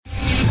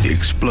The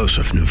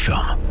explosive new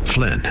film,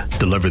 Flynn,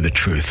 deliver the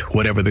truth,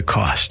 whatever the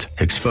cost,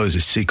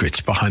 exposes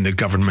secrets behind the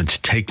government's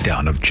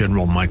takedown of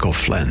General Michael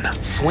Flynn.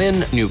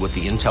 Flynn knew what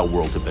the intel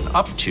world had been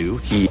up to.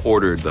 He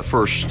ordered the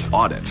first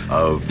audit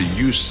of the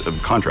use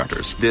of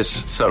contractors.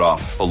 This set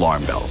off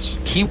alarm bells.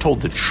 He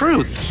told the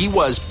truth. He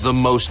was the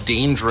most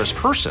dangerous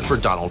person for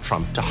Donald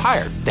Trump to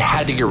hire. They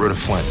had to get rid of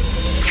Flynn.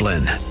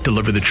 Flynn,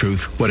 deliver the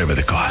truth, whatever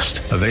the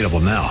cost. Available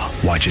now.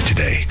 Watch it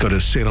today. Go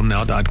to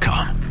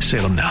salemnow.com.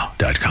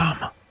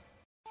 salemnow.com.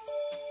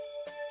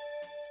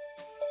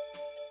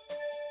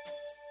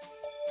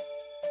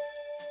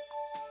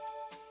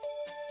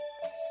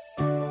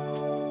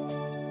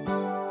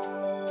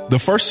 The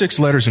first 6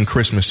 letters in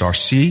Christmas are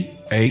C,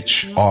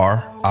 H,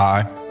 R,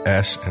 I,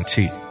 S, and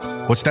T.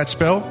 What's that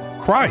spell?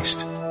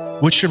 Christ,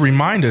 which should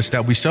remind us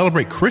that we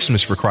celebrate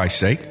Christmas for Christ's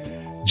sake.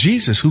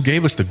 Jesus, who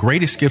gave us the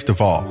greatest gift of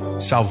all,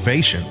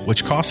 salvation,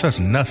 which costs us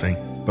nothing,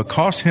 but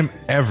costs him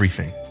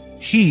everything.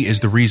 He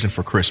is the reason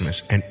for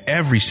Christmas and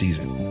every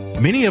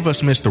season. Many of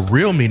us miss the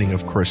real meaning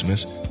of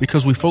Christmas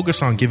because we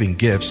focus on giving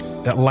gifts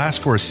that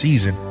last for a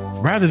season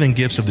rather than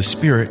gifts of the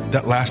Spirit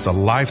that last a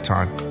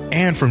lifetime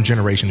and from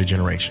generation to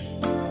generation.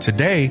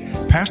 Today,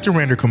 Pastor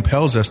Rander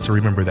compels us to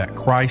remember that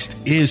Christ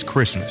is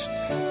Christmas.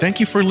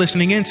 Thank you for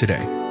listening in today.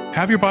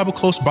 Have your Bible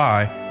close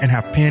by and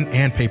have pen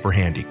and paper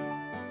handy.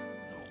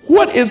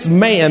 What is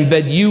man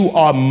that you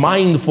are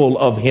mindful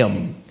of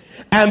him,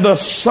 and the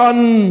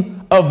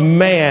Son of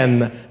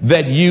Man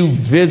that you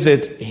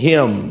visit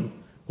him?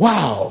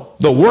 Wow,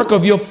 the work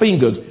of your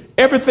fingers.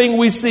 Everything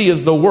we see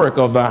is the work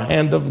of the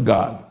hand of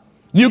God.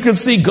 You can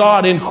see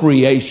God in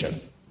creation.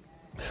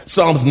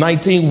 Psalms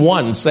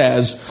 19:1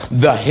 says,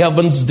 the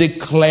heavens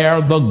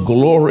declare the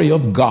glory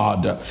of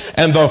God,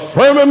 and the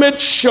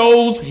firmament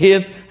shows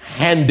his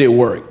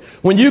handiwork.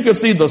 When you can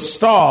see the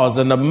stars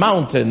and the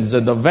mountains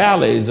and the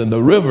valleys and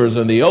the rivers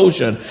and the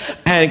ocean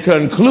and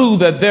conclude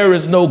that there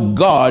is no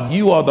God,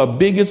 you are the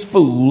biggest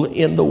fool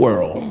in the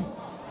world.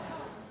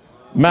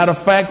 Matter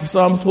of fact,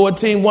 Psalms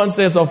 14:1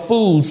 says, a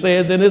fool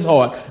says in his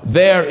heart,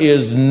 there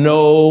is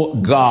no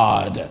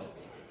God.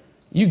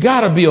 You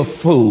got to be a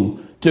fool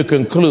to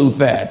conclude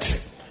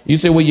that. You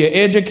say, well, you're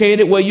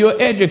educated. Well, you're an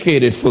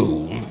educated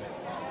fool.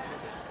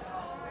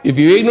 If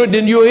you're ignorant,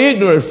 then you're an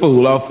ignorant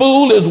fool. A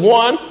fool is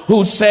one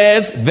who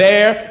says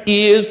there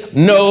is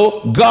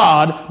no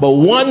God, but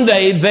one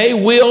day they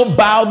will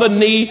bow the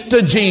knee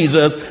to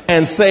Jesus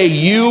and say,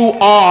 you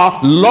are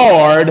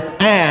Lord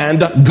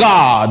and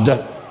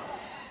God.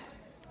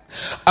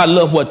 I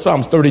love what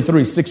Psalms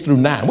 33, 6 through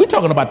 9. We're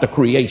talking about the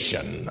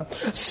creation.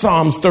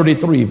 Psalms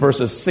 33,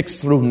 verses 6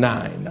 through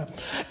 9.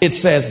 It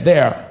says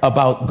there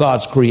about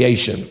God's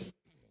creation.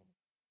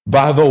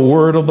 By the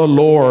word of the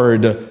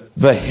Lord,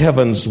 the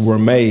heavens were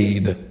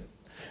made,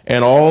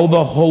 and all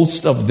the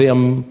host of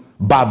them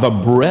by the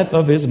breath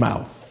of his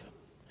mouth.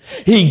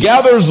 He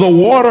gathers the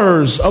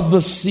waters of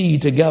the sea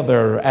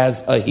together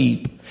as a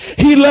heap.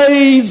 He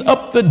lays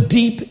up the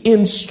deep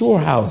in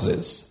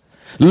storehouses.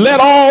 Let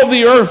all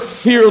the earth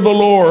fear the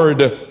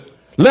Lord.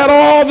 Let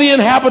all the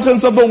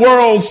inhabitants of the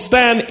world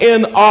stand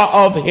in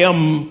awe of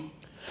him.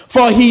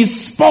 For he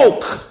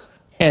spoke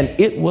and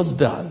it was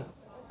done.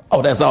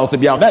 Oh, that's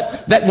awesome, y'all.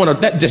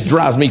 That just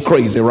drives me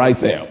crazy right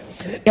there.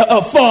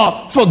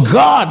 For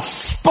God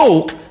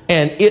spoke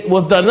and it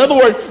was done. In other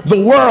words, the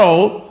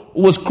world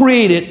was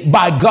created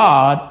by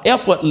God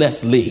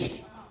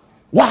effortlessly.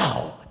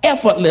 Wow,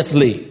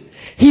 effortlessly.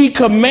 He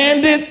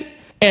commanded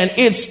and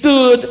it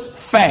stood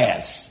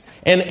fast.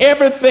 And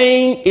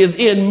everything is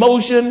in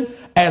motion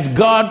as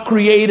God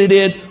created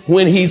it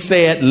when he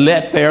said,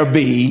 let there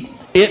be.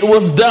 It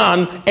was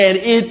done, and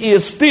it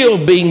is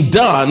still being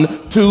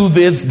done to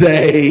this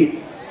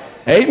day.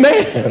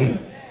 Amen.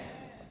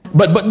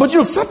 But you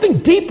know, something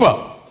deeper,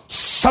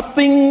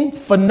 something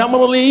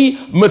phenomenally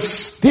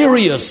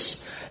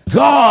mysterious.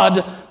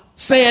 God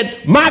said,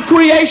 my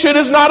creation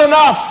is not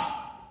enough.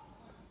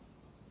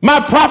 My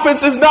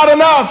prophets is not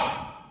enough.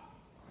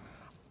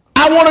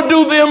 I want to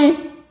do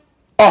them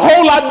a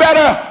whole lot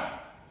better.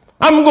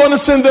 I'm going to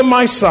send them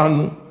my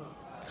son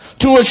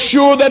to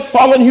assure that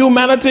fallen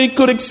humanity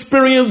could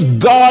experience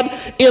God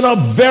in a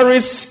very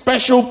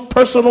special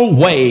personal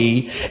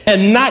way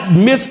and not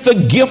miss the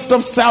gift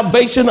of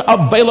salvation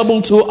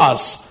available to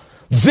us.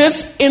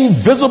 This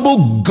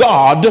invisible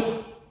God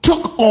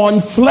took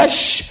on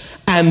flesh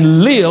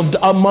and lived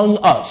among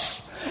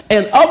us.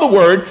 In other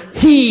words,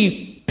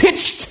 he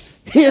pitched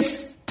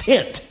his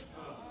tent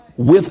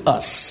with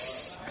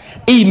us.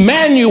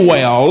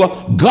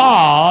 Emmanuel,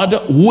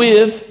 God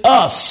with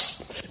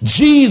us.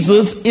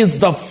 Jesus is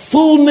the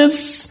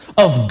fullness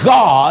of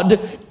God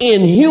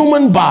in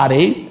human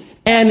body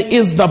and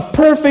is the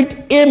perfect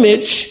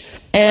image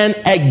and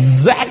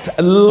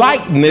exact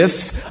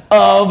likeness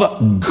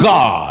of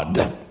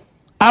God.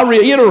 I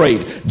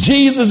reiterate,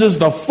 Jesus is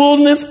the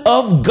fullness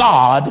of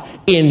God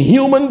in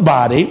human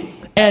body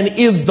and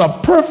is the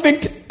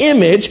perfect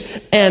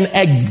image and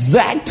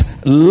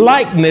exact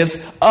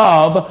likeness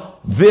of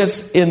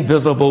this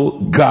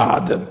invisible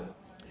God.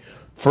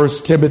 1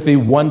 Timothy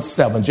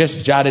 1:7.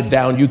 Just jot it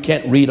down. You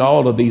can't read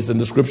all of these in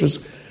the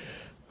scriptures.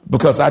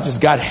 because I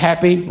just got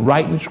happy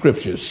writing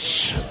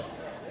scriptures.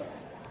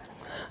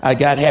 I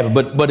got happy,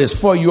 but it's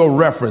for your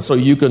reference so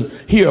you can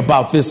hear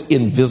about this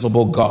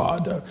invisible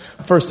God.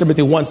 1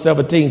 Timothy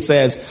 1:17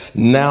 says,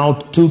 now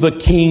to the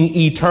King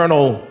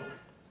eternal,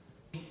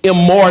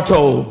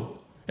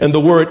 immortal, and the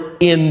word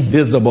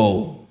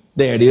invisible.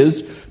 There it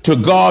is. To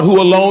God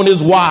who alone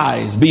is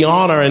wise, be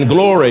honor and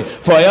glory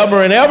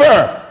forever and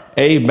ever.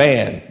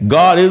 Amen.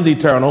 God is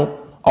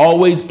eternal,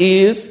 always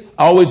is,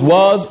 always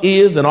was,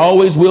 is, and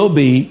always will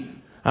be.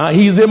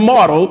 He's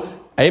immortal.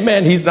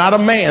 Amen. He's not a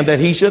man that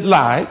he should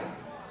lie.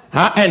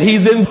 And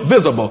he's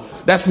invisible.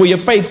 That's where your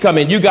faith come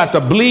in. You got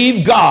to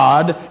believe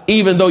God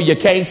even though you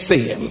can't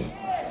see him.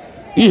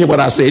 You hear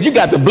what I said? You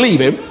got to believe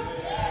him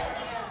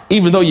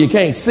even though you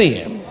can't see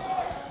him.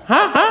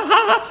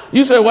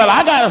 You say, well,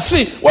 I got to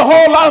see. Well, a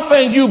whole lot of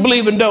things you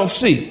believe and don't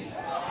see.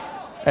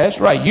 That's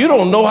right. You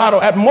don't know how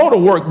to at motor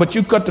work, but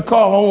you cut the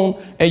car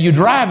on and you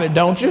drive it,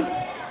 don't you?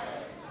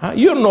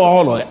 You don't know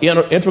all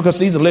the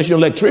intricacies unless you're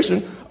an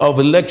electrician of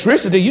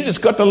electricity. You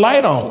just cut the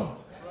light on.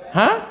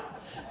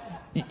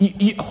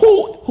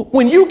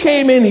 When you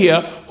came in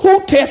here,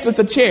 who tested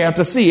the chair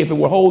to see if it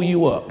would hold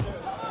you up?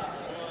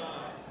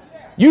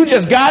 You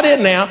just got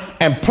in there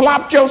and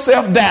plopped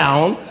yourself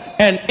down,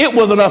 and it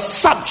was an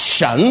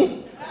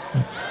assumption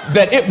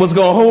that it was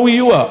going to hold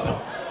you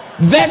up.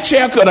 That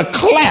chair could have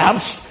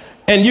collapsed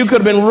and you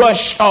could have been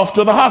rushed off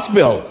to the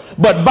hospital.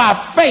 But by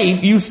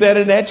faith, you sat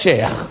in that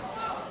chair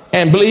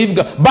and believe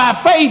God. By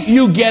faith,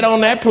 you get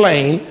on that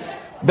plane.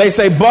 They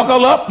say,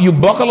 buckle up, you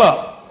buckle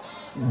up.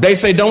 They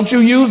say, don't you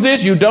use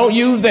this, you don't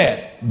use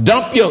that.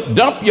 Dump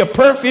your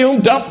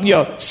perfume, dump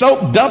your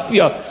soap, dump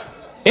your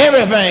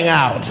everything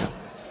out.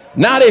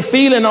 Now they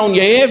feeling on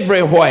you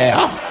everywhere.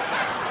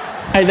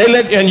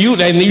 And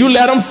you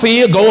let them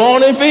feel, go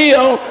on and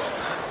feel.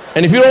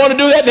 And if you don't want to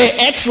do that, they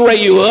x-ray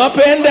you up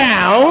and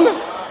down.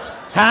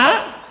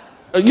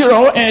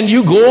 And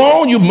you go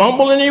on, you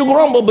mumble and you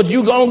grumble, but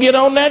you gonna get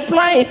on that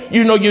plane.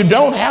 You know you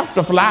don't have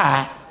to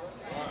fly.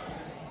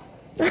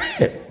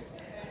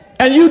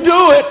 And you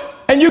do it.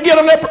 And you get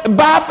on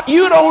that,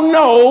 you don't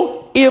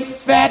know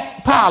if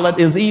that pilot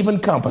is even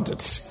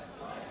competent.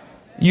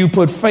 You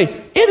put faith.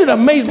 Isn't it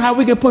amazing how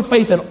we can put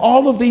faith in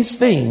all of these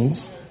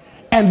things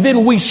and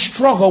then we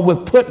struggle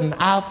with putting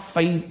our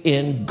faith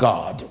in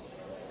God?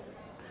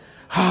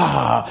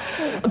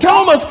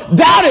 Thomas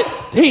doubted.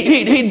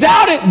 He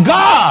doubted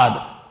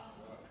God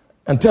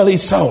until he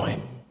saw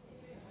him.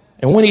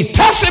 And when he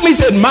touched him, he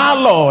said, my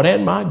Lord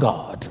and my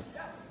God.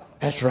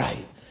 That's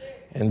right.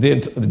 And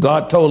then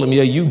God told him,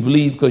 yeah, you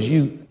believe because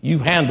you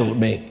handled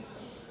me.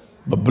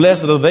 But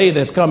blessed are they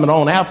that's coming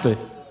on after.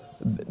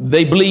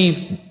 They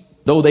believe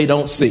though they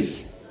don't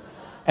see.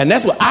 And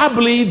that's what I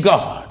believe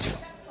God.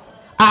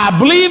 I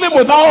believe him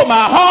with all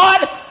my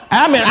heart.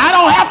 I mean, I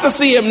don't have to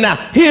see him now.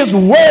 His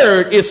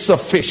word is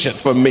sufficient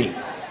for me.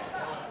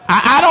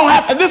 I don't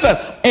have to. Listen,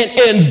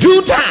 in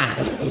due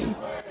time,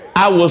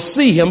 I will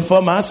see him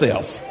for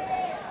myself.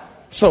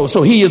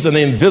 So he is an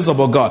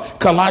invisible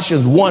God.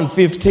 Colossians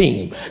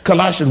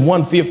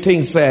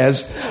 1:15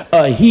 says,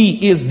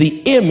 he is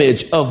the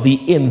image of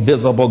the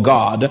invisible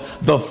God,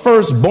 the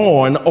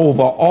firstborn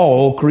over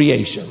all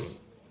creation.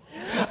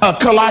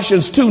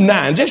 Colossians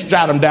 2:9, just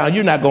jot them down.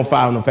 You're not going to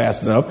find them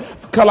fast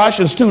enough.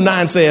 Colossians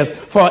 2:9 says,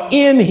 for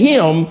in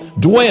him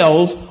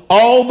dwells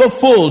all the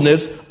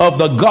fullness of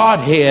the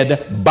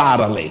Godhead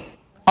bodily.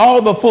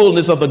 All the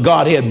fullness of the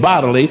Godhead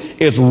bodily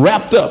is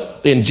wrapped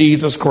up in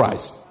Jesus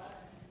Christ.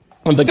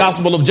 In the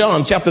Gospel of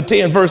John, chapter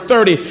 10, verse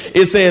 30,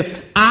 it says,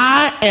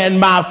 I and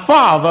my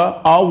Father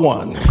are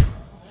one.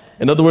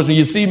 In other words, when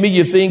you see me,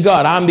 you're seeing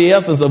God. I'm the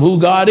essence of who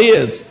God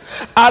is.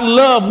 I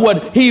love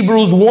what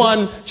Hebrews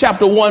 1,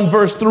 chapter 1,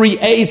 verse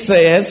 3a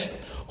says,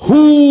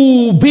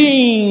 who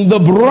being the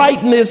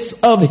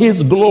brightness of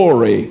his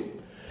glory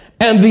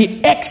and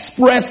the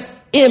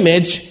express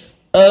image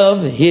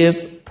of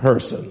his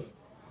person.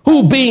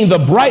 Who being the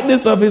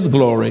brightness of his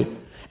glory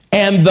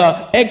and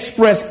the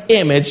express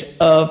image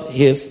of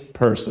his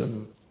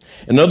person.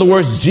 In other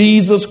words,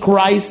 Jesus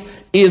Christ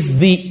is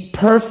the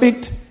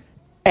perfect,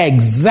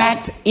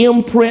 exact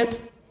imprint,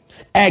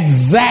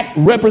 exact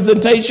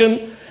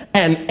representation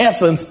and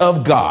essence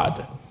of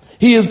God.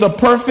 He is the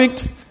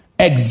perfect,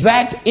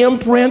 exact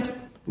imprint,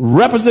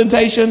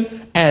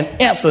 representation and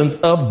essence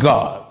of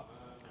God.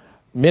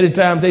 Many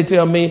times they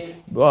tell me,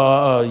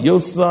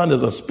 your son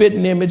is a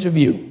spitting image of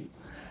you.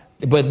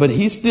 But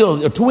he's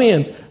still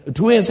twins.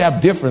 Twins have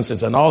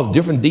differences and all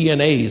different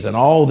DNAs and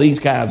all these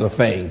kinds of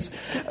things.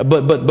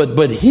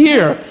 But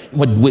here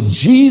with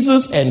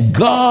Jesus and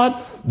God,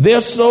 they're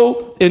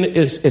so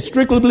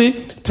inextricably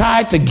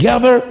tied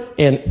together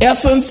in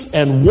essence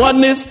and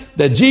oneness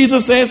that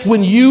Jesus says,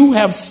 when you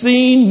have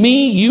seen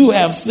me, you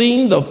have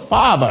seen the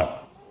Father.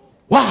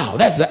 Wow,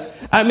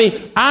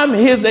 I'm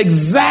his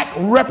exact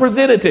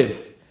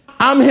representative.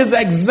 I'm his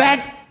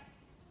exact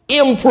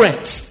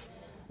imprint.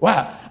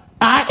 Wow.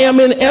 I am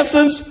in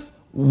essence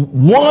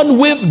one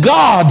with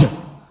God.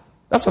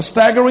 That's a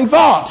staggering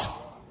thought.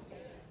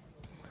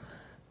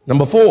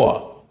 Number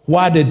 4,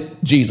 why did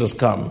Jesus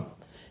come?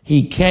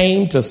 He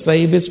came to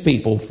save his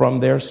people from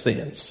their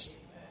sins.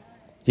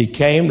 He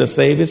came to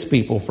save his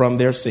people from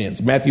their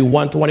sins. Matthew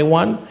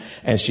 1:21,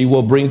 and she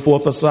will bring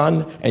forth a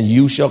son, and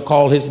you shall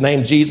call his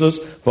name Jesus,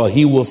 for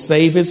he will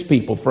save his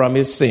people from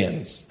his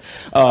sins.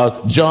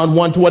 John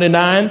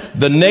 1:29,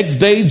 the next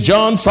day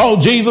John saw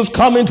Jesus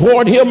coming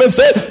toward him and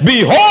said,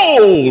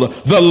 behold,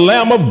 the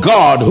Lamb of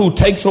God who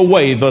takes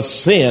away the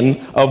sin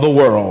of the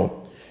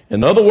world.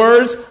 In other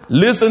words,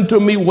 listen to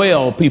me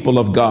well, people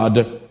of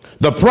God.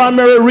 The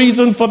primary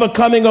reason for the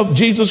coming of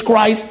Jesus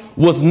Christ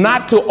was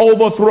not to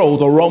overthrow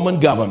the Roman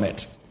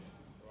government.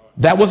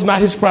 That was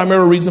not his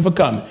primary reason for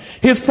coming.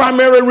 His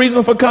primary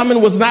reason for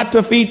coming was not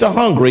to feed the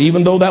hungry,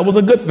 even though that was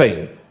a good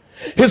thing.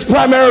 His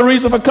primary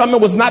reason for coming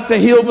was not to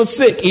heal the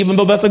sick, even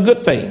though that's a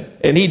good thing.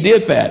 And he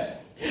did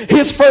that.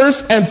 His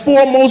first and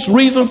foremost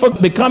reason for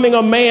becoming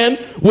a man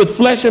with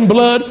flesh and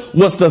blood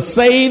was to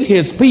save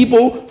his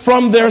people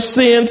from their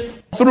sins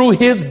through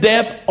his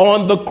death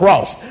on the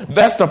cross.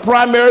 That's the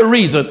primary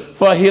reason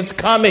for his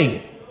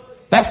coming.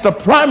 That's the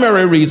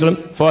primary reason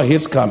for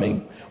his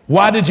coming.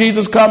 Why did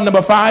Jesus come?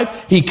 Number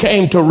 5, he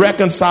came to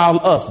reconcile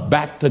us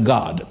back to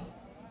God.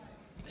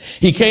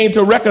 He came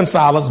to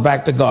reconcile us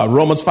back to God.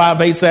 Romans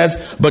 5:8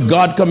 says, but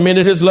God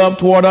commended his love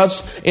toward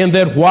us in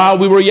that while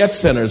we were yet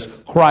sinners,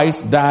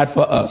 Christ died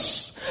for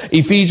us.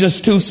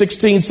 Ephesians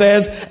 2:16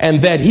 says,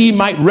 and that he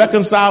might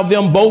reconcile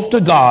them both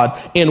to God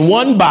in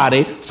one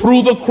body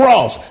through the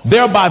cross,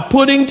 thereby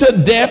putting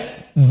to death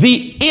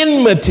the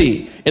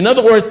enmity. In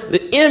other words,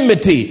 the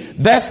enmity,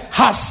 that's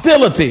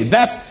hostility,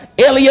 that's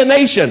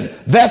alienation,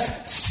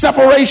 that's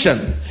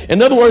separation.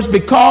 In other words,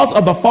 because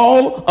of the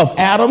fall of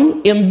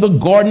Adam in the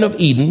Garden of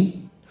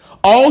Eden,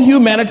 all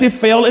humanity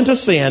fell into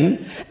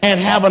sin and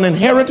have an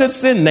inherited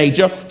sin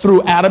nature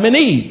through Adam and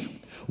Eve.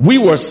 We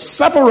were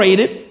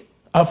separated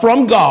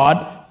from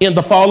God in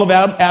the fall of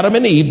Adam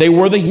and Eve. They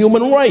were the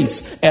human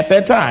race at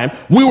that time.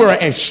 We were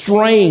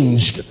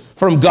estranged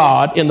from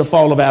God in the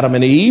fall of Adam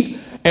and Eve,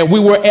 and we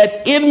were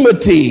at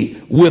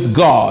enmity with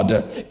God.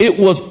 It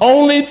was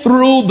only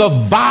through the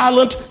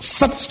violent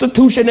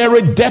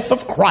substitutionary death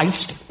of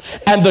Christ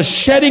and the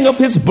shedding of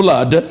his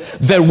blood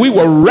that we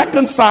were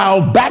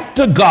reconciled back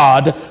to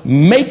God,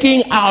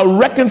 making our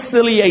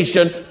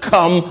reconciliation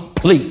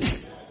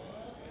complete.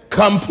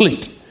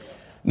 Complete.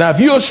 Now, if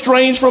you're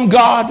estranged from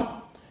God,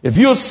 if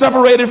you're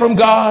separated from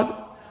God,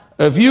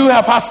 if you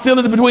have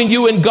hostility between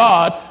you and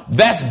God,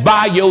 that's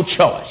by your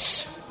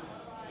choice.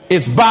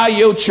 It's by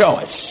your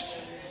choice.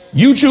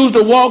 You choose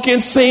to walk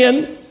in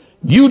sin.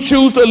 You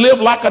choose to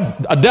live like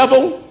a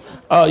devil.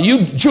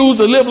 You choose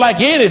to live like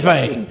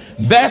anything.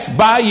 That's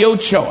by your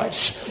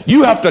choice.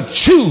 You have to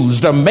choose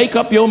to make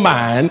up your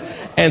mind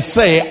and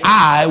say,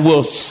 I will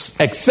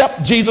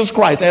accept Jesus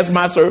Christ as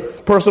my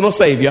personal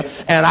savior,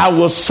 and I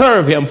will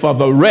serve him for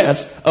the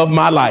rest of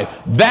my life.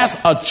 That's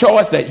a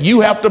choice that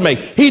you have to make.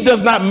 He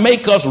does not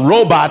make us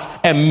robots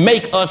and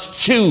make us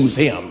choose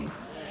him.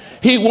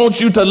 He wants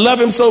you to love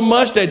him so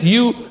much that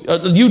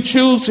you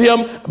choose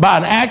him by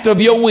an act of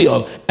your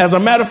will. As a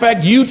matter of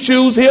fact, you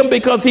choose him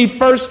because he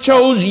first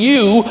chose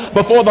you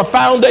before the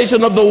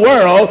foundation of the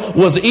world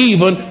was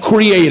even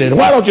created.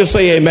 Why don't you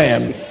say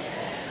amen?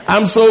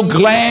 I'm so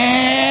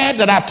glad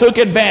that I took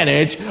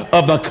advantage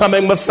of the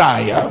coming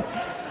Messiah.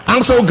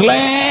 I'm so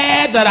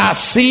glad that I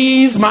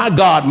seized my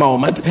God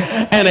moment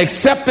and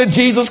accepted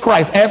Jesus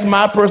Christ as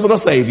my personal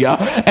savior.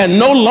 And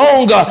no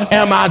longer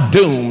am I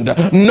doomed.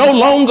 No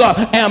longer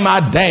am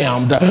I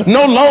damned.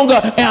 No longer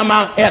am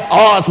I at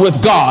odds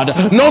with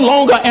God. No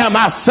longer am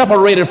I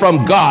separated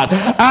from God.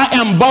 I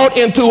am brought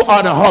into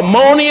a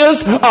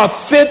harmonious,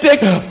 authentic,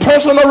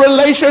 personal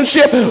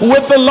relationship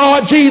with the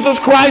Lord Jesus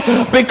Christ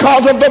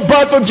because of the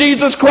birth of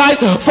Jesus Christ.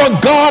 For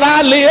God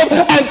I live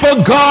and for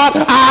God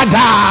I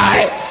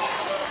die.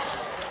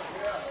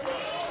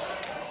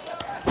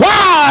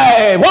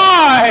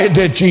 Why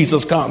did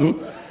Jesus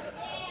come?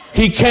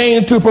 He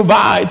came to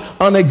provide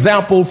an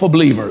example for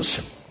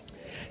believers.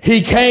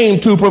 He came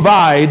to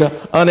provide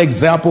an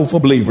example for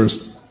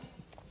believers.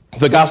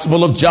 The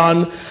Gospel of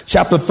John,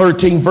 chapter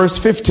 13, verse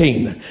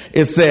 15,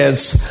 it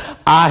says,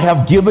 I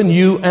have given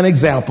you an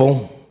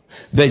example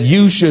that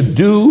you should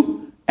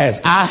do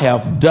as I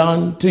have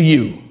done to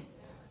you.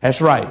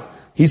 That's right.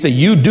 He said,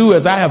 you do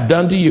as I have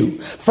done to you.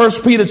 1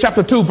 Peter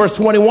chapter 2, verse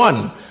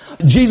 21.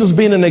 Jesus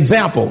being an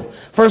example.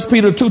 1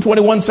 Peter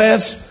 2:21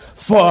 says,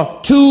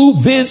 for to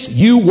this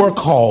you were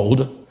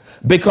called,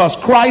 because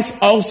Christ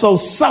also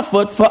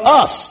suffered for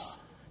us.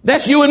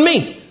 That's you and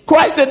me.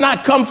 Christ did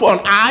not come for an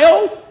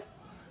owl.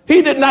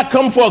 He did not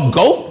come for a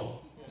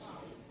goat.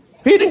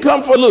 He didn't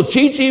come for a little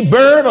chee-chee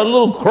bird or a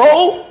little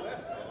crow.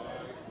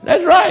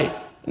 That's right.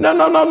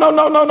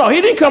 No.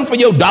 He didn't come for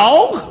your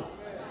dog.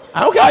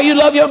 I don't care how you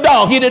love your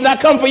dog. He did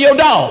not come for your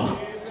dog.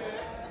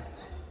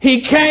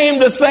 He came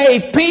to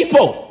save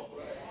people.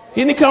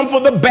 He didn't come for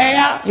the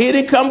bear. He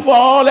didn't come for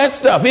all that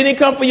stuff. He didn't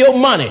come for your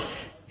money.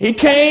 He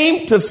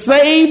came to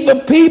save the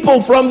people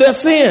from their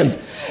sins.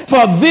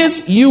 For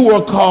this you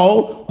were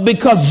called,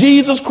 because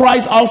Jesus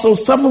Christ also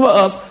suffered for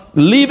us,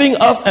 leaving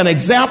us an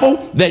example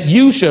that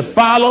you should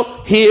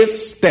follow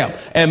his step.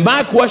 And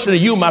my question to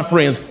you, my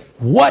friends,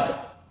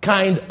 what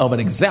kind of an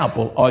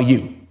example are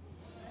you?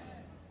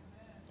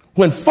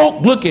 When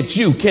folk look at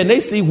you, can they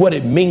see what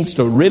it means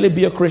to really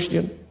be a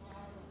Christian?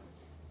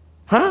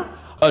 Huh?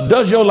 Or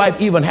does your life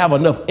even have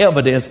enough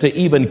evidence to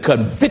even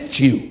convict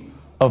you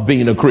of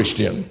being a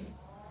Christian?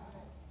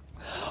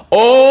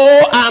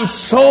 Oh, I'm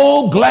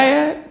so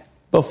glad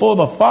before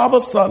the Father,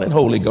 Son, and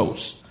Holy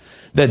Ghost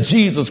that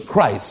Jesus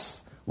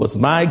Christ was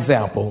my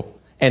example,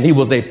 and he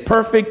was a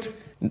perfect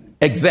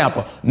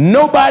example.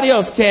 Nobody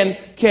else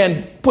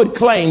can put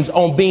claims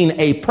on being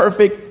a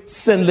perfect,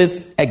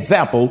 sinless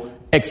example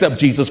except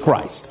Jesus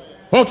Christ.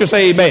 Won't you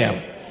say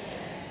amen?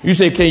 You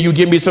say, can you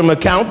give me some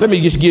accounts? Let me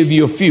just give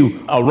you a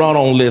few. I'll run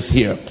on list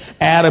here.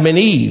 Adam and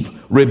Eve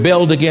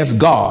rebelled against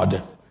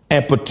God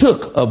and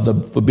partook of the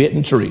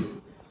forbidden tree.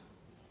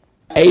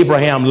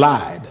 Abraham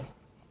lied.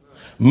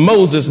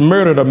 Moses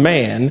murdered a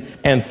man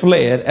and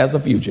fled as a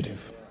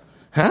fugitive.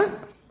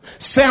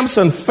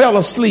 Samson fell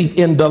asleep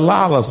in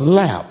Delilah's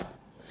lap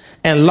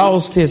and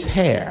lost his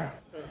hair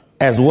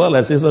as well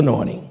as his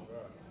anointing.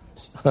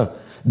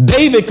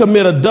 David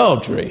committed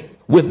adultery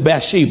with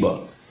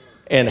Bathsheba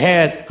and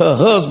had her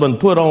husband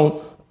put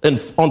on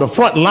the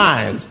front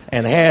lines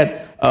and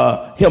had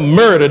him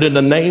murdered in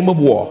the name of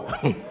war.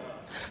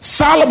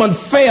 Solomon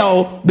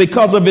fell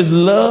because of his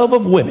love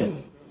of women.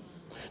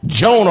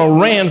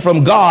 Jonah ran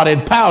from God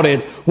and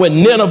pouted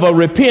when Nineveh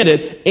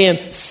repented in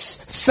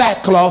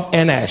sackcloth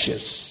and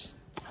ashes.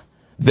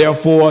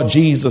 Therefore,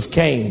 Jesus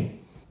came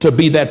to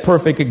be that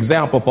perfect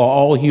example for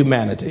all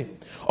humanity.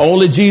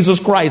 Only Jesus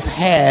Christ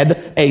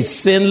had a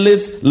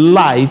sinless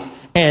life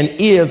and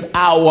is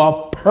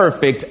our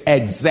perfect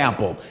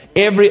example.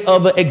 Every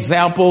other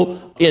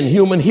example in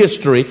human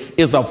history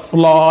is a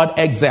flawed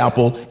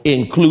example,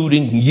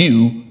 including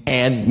you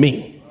and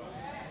me.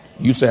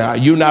 You say,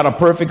 you're not a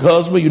perfect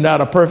husband, you're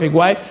not a perfect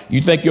wife.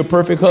 You think you're a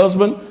perfect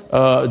husband?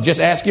 Just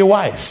ask your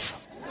wife.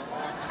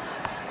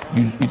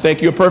 You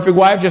think you're a perfect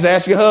wife? Just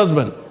ask your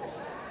husband.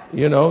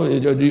 You know,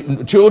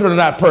 children are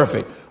not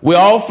perfect. We're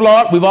all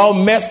flawed. We've all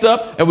messed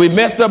up, and we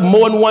messed up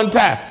more than one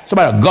time.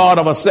 Somebody, a God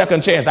of a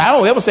second chance. I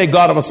don't ever say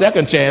God of a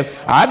second chance.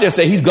 I just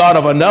say he's God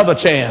of another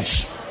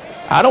chance.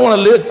 I don't want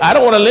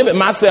to limit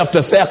myself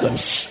to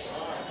seconds.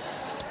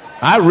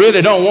 I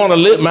really don't want to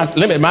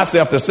limit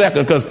myself to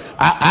seconds, because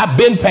I've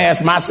been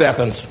past my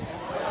seconds.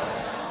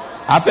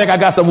 I think I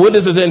got some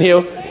witnesses in here.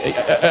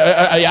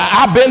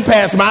 I've been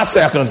past my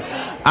seconds.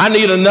 I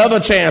need another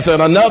chance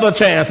and another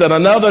chance and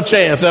another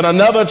chance and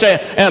another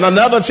chance and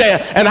another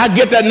chance. And I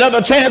get that another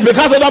chance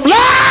because of the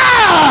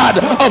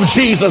blood of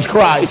Jesus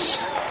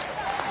Christ.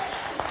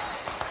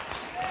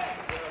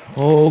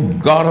 Oh,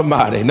 God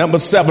Almighty. Number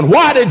 7,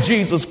 why did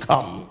Jesus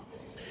come?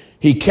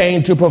 He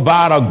came to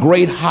provide a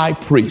great high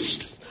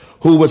priest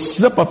who would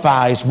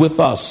sympathize with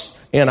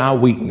us in our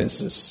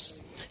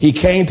weaknesses. He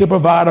came to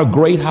provide a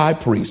great high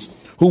priest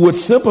who would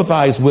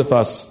sympathize with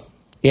us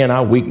in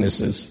our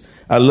weaknesses.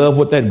 I love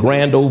what that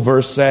grand old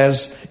verse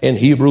says in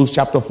Hebrews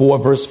chapter 4,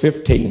 verse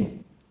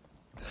 15.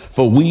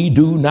 For we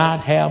do not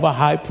have a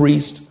high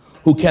priest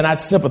who cannot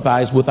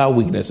sympathize with our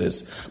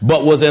weaknesses,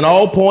 but was in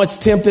all points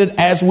tempted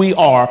as we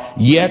are,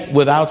 yet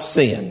without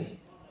sin.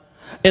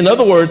 In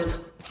other words,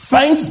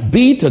 thanks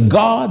be to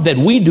God that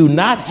we do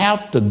not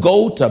have to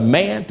go to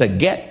man to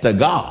get to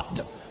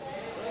God.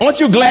 Aren't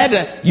you glad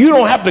that you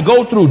don't have to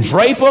go through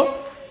Draper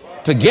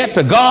to get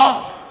to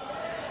God?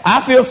 I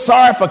feel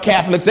sorry for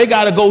Catholics. They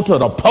got to go to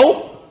the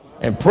Pope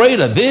and pray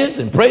to this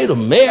and pray to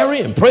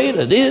Mary and pray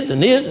to this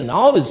and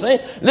all these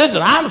things.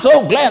 Listen, I'm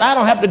so glad I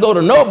don't have to go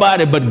to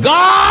nobody but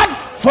God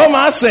for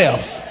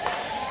myself.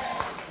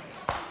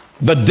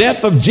 The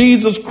death of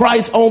Jesus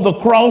Christ on the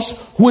cross,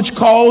 which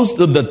caused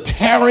the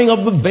tearing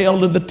of the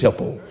veil in the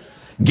temple,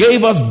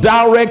 gave us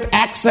direct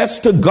access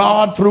to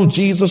God through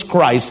Jesus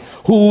Christ,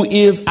 who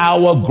is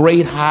our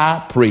great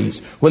high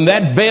priest. When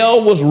that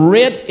veil was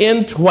rent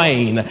in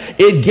twain,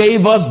 it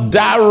gave us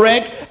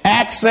direct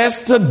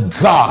access to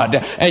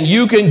God. And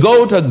you can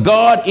go to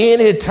God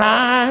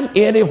anytime,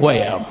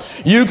 anywhere.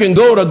 You can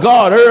go to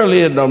God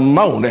early in the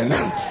morning.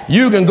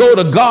 You can go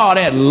to God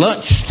at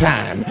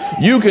lunchtime.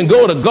 You can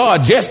go to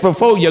God just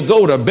before you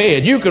go to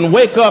bed. You can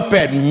wake up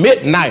at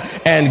midnight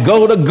and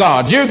go to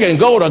God. You can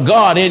go to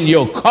God in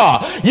your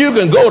car. You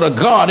can go to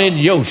God in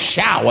your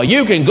shower.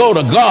 You can go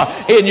to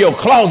God in your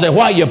closet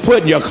while you're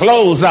putting your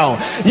clothes on.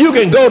 You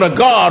can go to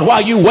God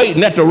while you're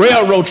waiting at the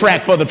railroad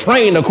track for the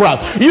train to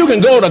cross. You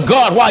can go to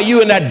God while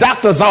you're in that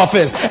doctor's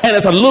office and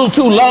it's a little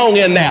too long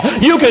in there.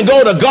 You can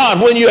go to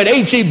God when you're at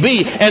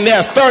HEB and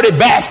there's 30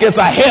 baskets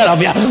ahead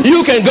of you.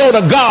 You can go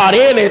to God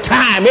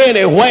anytime,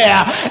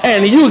 anywhere,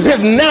 and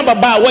his number,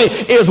 by the way,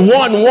 is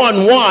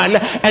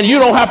 111, and you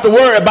don't have to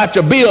worry about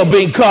your bill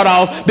being cut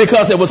off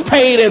because it was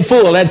paid in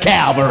full at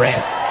Calvary.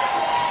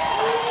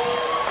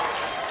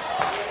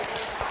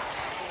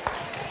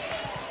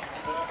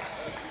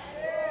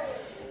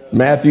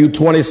 Matthew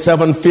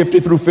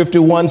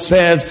 27:50-51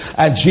 says,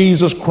 and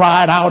Jesus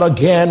cried out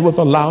again with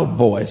a loud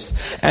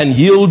voice and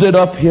yielded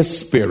up his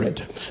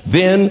spirit.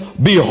 Then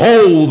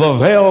behold, the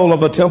veil of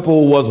the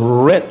temple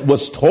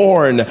was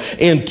torn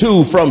in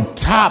two from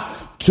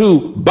top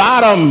to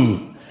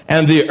bottom,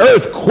 and the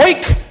earth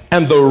quaked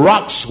and the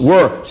rocks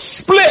were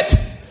split.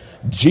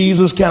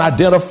 Jesus can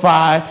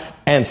identify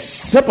and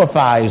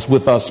sympathize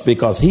with us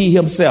because he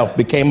himself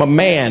became a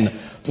man,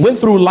 went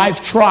through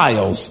life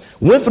trials,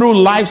 went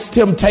through life's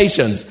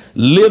temptations,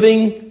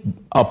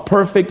 living a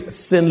perfect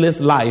sinless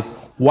life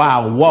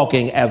while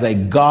walking as a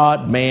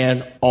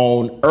God-man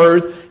on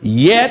earth,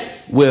 yet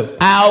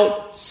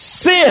without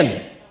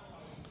sin.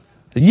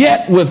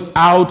 Yet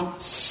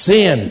without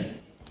sin.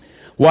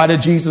 Why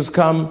did Jesus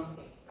come?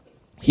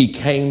 He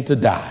came to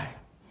die.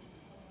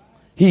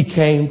 He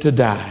came to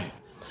die.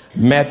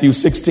 Matthew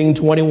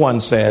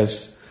 16:21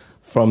 says,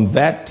 from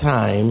that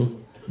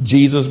time,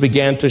 Jesus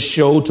began to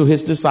show to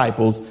his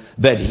disciples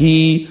that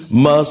he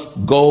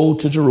must go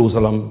to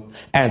Jerusalem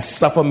and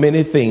suffer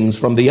many things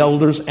from the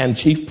elders and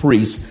chief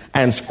priests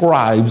and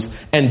scribes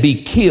and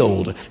be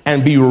killed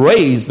and be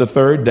raised the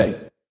third day.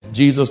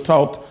 Jesus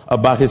taught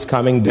about his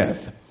coming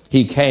death.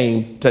 He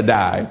came to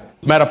die.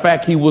 Matter of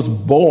fact, he was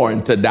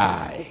born to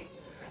die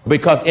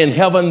because in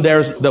heaven there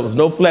was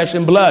no flesh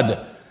and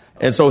blood.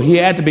 And so he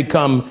had to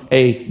become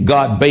a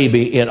God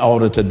baby in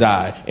order to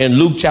die. In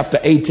Luke chapter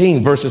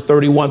 18, verses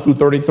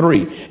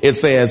 31-33, it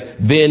says,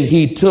 then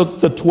he took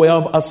the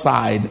 12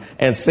 aside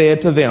and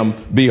said to them,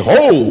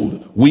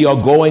 behold, we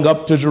are going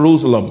up to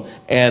Jerusalem,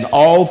 and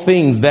all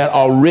things that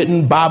are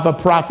written by the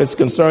prophets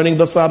concerning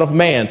the Son of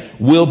Man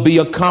will be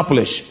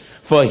accomplished.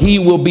 For he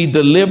will be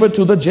delivered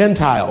to the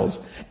Gentiles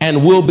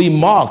and will be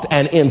mocked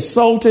and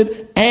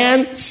insulted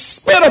and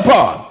spit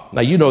upon.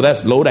 Now, you know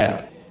that's low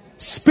down.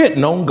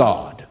 Spitting on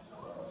God.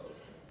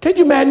 Can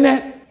you imagine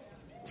that?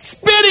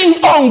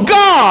 Spitting on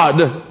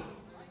God.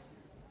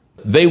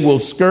 They will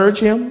scourge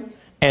him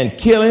and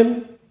kill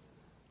him.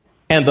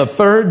 And the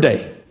third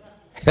day,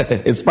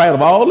 in spite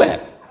of all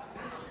that,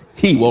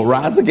 he will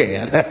rise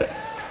again.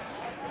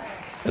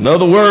 In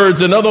other words,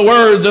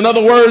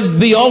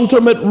 the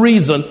ultimate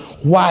reason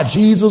why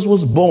Jesus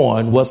was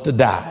born was to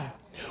die.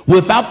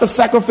 Without the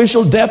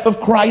sacrificial death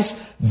of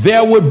Christ,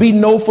 there would be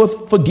no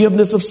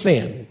forgiveness of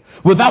sin.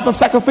 Without the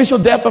sacrificial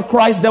death of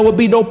Christ, there would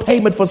be no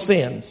payment for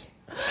sins.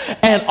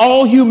 And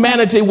all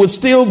humanity would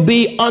still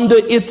be under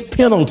its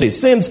penalty,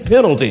 sin's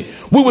penalty.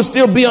 We would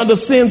still be under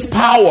sin's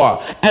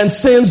power and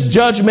sin's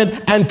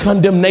judgment and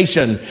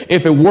condemnation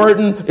if it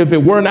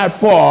were not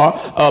for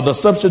the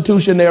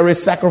substitutionary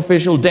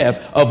sacrificial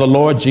death of the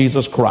Lord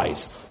Jesus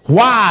Christ.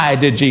 Why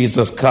did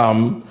Jesus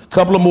come? A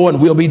couple of more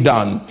and we'll be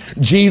done.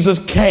 Jesus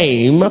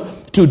came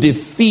to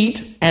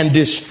defeat and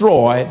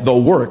destroy the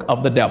work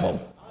of the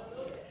devil.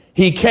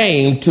 He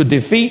came to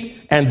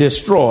defeat and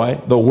destroy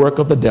the work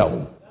of the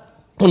devil.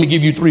 Let me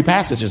give you three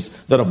passages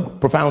that are of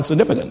profound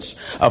significance.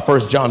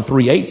 1 John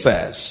 3:8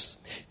 says,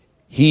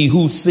 he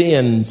who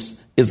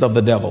sins is of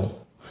the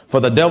devil, for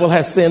the devil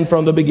has sinned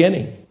from the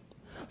beginning.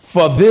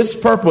 For this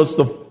purpose,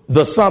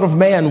 the Son of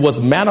Man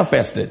was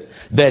manifested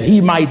that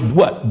he might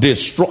what?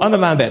 Destroy,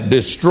 underline that,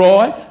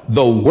 destroy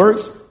the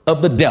works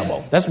of the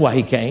devil. That's why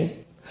he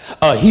came.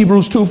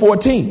 Hebrews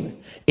 2:14.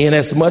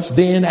 Inasmuch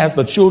then as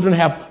the children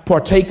have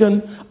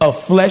partaken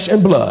of flesh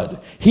and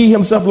blood, he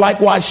himself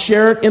likewise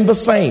shared in the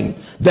same,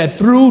 that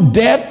through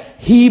death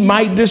he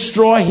might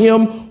destroy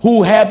him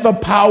who had the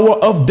power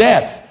of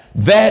death,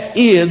 that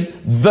is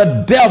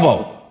the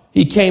devil.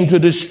 He came to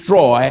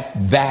destroy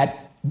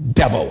that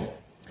devil.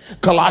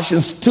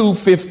 Colossians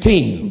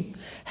 2:15,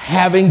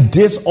 having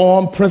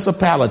disarmed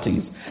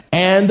principalities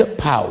and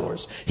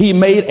powers, he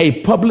made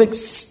a public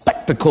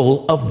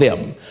spectacle of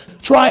them,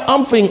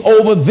 triumphing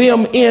over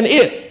them in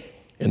it.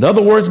 In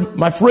other words,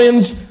 my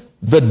friends,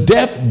 the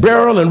death,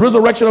 burial, and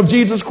resurrection of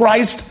Jesus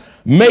Christ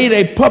made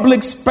a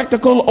public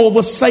spectacle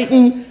over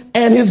Satan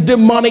and his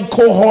demonic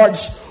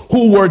cohorts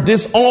who were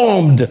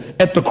disarmed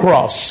at the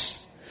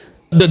cross.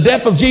 The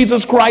death of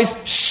Jesus Christ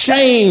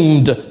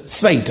shamed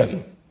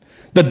Satan.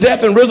 The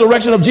death and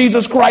resurrection of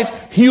Jesus Christ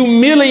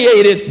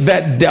humiliated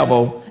that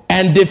devil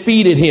and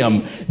defeated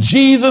him.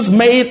 Jesus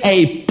made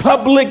a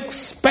public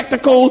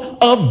spectacle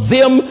of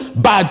them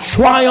by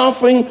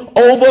triumphing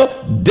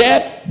over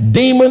death,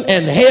 demon,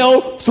 and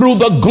hell through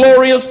the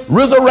glorious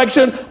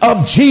resurrection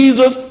of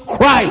Jesus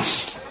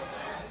Christ.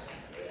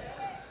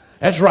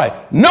 That's right.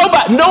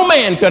 No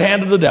man could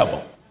handle the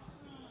devil.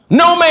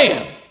 No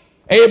man.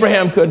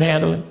 Abraham couldn't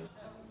handle him.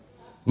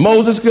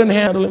 Moses couldn't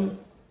handle him.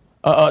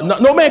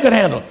 No man could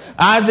handle him.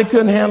 Isaac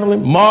couldn't handle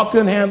him. Mark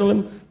couldn't handle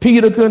him.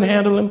 Peter couldn't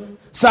handle him.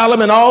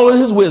 Solomon, all of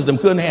his wisdom,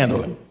 couldn't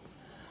handle him.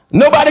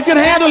 Nobody could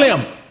handle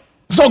him.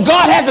 So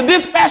God had to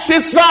dispatch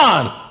his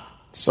son.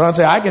 Son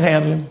said, I can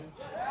handle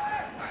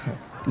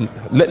him.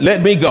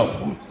 Let me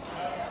go.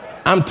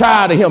 I'm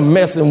tired of him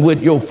messing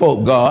with your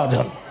folk,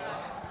 God.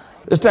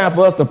 It's time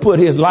for us to put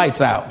his lights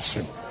out.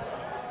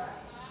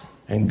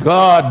 And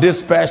God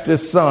dispatched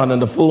his son in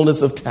the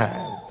fullness of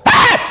time.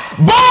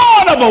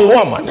 Born of a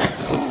woman.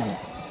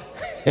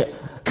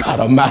 God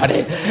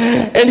Almighty.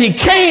 And he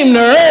came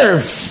to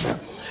earth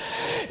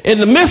in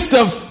the midst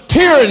of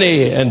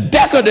tyranny and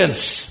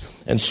decadence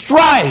and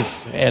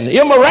strife and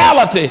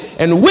immorality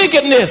and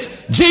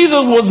wickedness.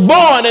 Jesus was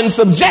born and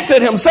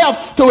subjected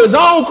himself to his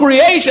own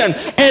creation,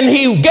 and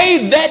he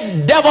gave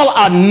that devil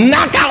a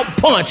knockout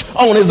punch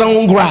on his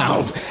own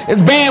grounds.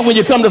 It's bad when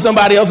you come to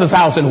somebody else's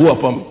house and whoop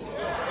them.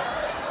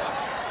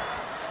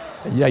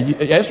 Yeah,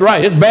 that's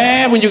right. It's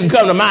bad when you can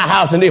come to my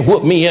house and they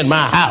whoop me in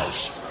my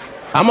house.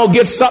 I'm going to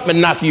get something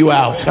and knock you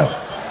out.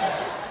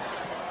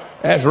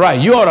 That's right.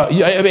 You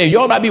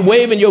ought not be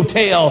waving your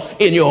tail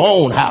in your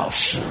own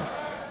house.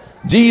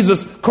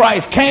 Jesus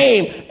Christ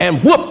came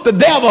and whooped the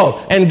devil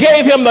and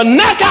gave him the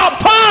knockout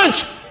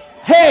punch,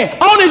 hey,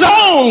 on his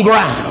own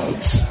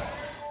grounds.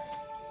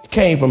 He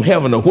came from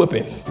heaven to whip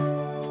him.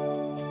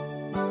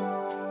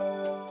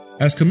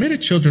 As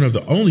committed children of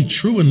the only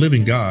true and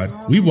living God,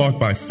 we walk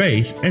by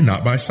faith and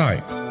not by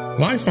sight.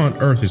 Life on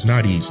earth is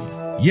not easy.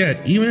 Yet,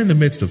 even in the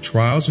midst of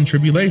trials and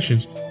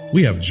tribulations,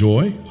 we have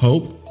joy,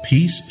 hope,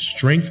 peace,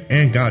 strength,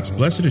 and God's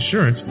blessed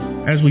assurance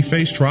as we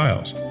face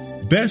trials.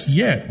 Best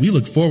yet, we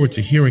look forward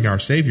to hearing our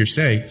Savior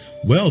say,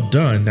 "Well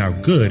done, thou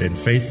good and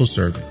faithful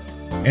servant,"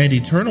 and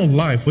eternal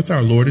life with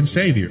our Lord and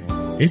Savior.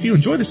 If you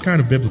enjoy this kind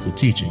of biblical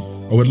teaching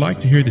or would like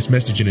to hear this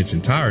message in its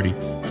entirety,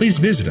 please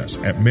visit us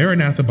at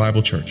Maranatha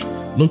Bible Church,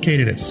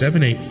 located at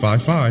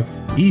 7855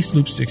 East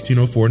Loop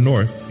 1604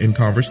 North in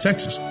Converse,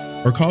 Texas,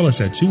 or call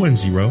us at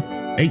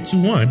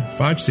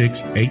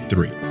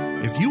 210-821-5683.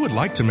 If you would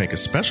like to make a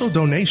special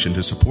donation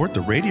to support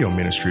the radio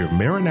ministry of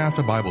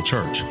Maranatha Bible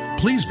Church,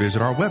 please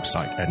visit our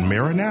website at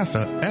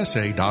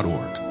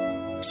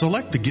maranathasa.org.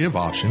 Select the Give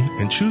option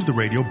and choose the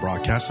Radio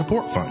Broadcast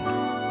Support Fund.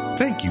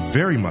 Thank you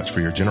very much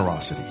for your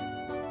generosity.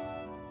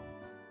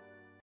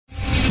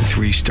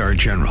 3-star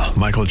General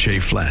Michael J.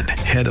 Flynn,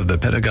 head of the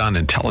Pentagon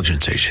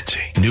Intelligence Agency,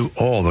 knew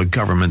all the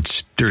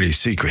government's dirty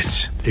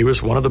secrets. He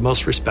was one of the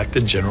most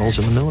respected generals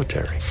in the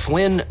military.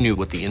 Flynn knew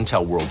what the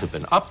intel world had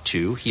been up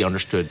to. He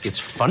understood its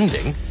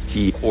funding.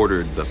 He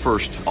ordered the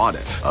first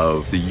audit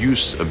of the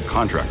use of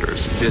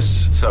contractors.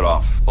 This set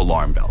off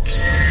alarm bells.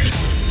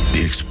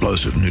 The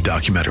explosive new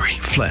documentary,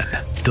 Flynn,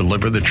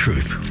 Deliver the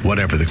Truth,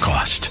 Whatever the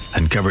Cost,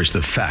 uncovers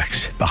the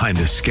facts behind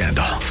this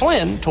scandal.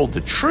 Flynn told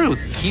the truth.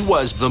 He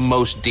was the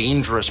most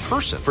dangerous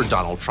person for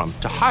Donald Trump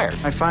to hire.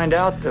 I find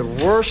out the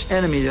worst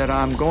enemy that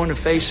I'm going to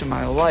face in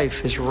my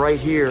life is right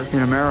here in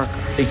America.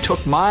 They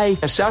took my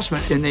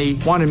assessment and they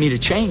wanted me to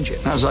change it.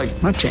 And I was like,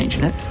 I'm not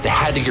changing it. They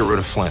had to get rid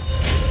of Flynn.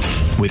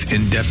 With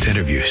in-depth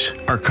interviews,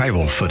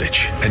 archival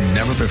footage, and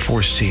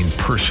never-before-seen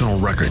personal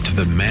records of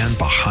the man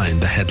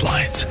behind the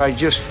headlines. I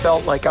just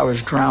felt like I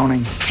was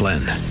drowning.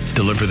 Flynn,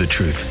 Deliver the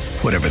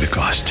Truth, Whatever the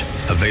Cost.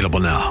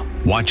 Available now.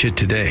 Watch it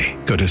today.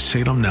 Go to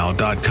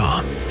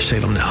salemnow.com.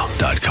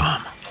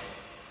 salemnow.com.